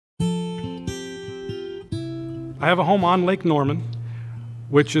I have a home on Lake Norman,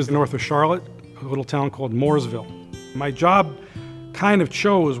 which is north of Charlotte, a little town called Mooresville. My job kind of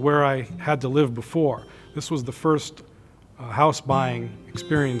chose where I had to live before. This was the first house buying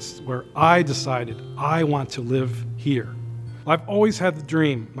experience where I decided I want to live here. I've always had the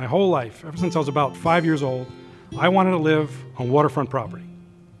dream my whole life, ever since I was about 5 years old. I wanted to live on waterfront property.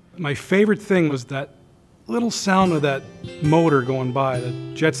 My favorite thing was that little sound of that motor going by, the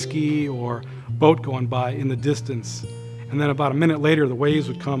jet ski or boat going by in the distance. And then about a minute later, the waves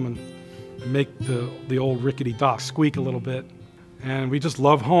would come and make the old rickety dock squeak a little bit. And we just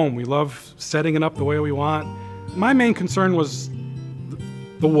love home. We love setting it up the way we want. My main concern was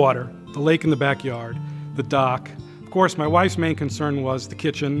the water, the lake in the backyard, the dock. Of course, my wife's main concern was the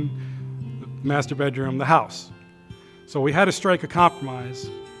kitchen, the master bedroom, the house. So we had to strike a compromise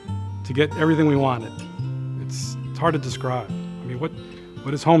to get everything we wanted. It's hard to describe. I mean,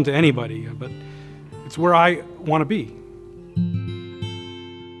 what is home to anybody? But it's where I want to be.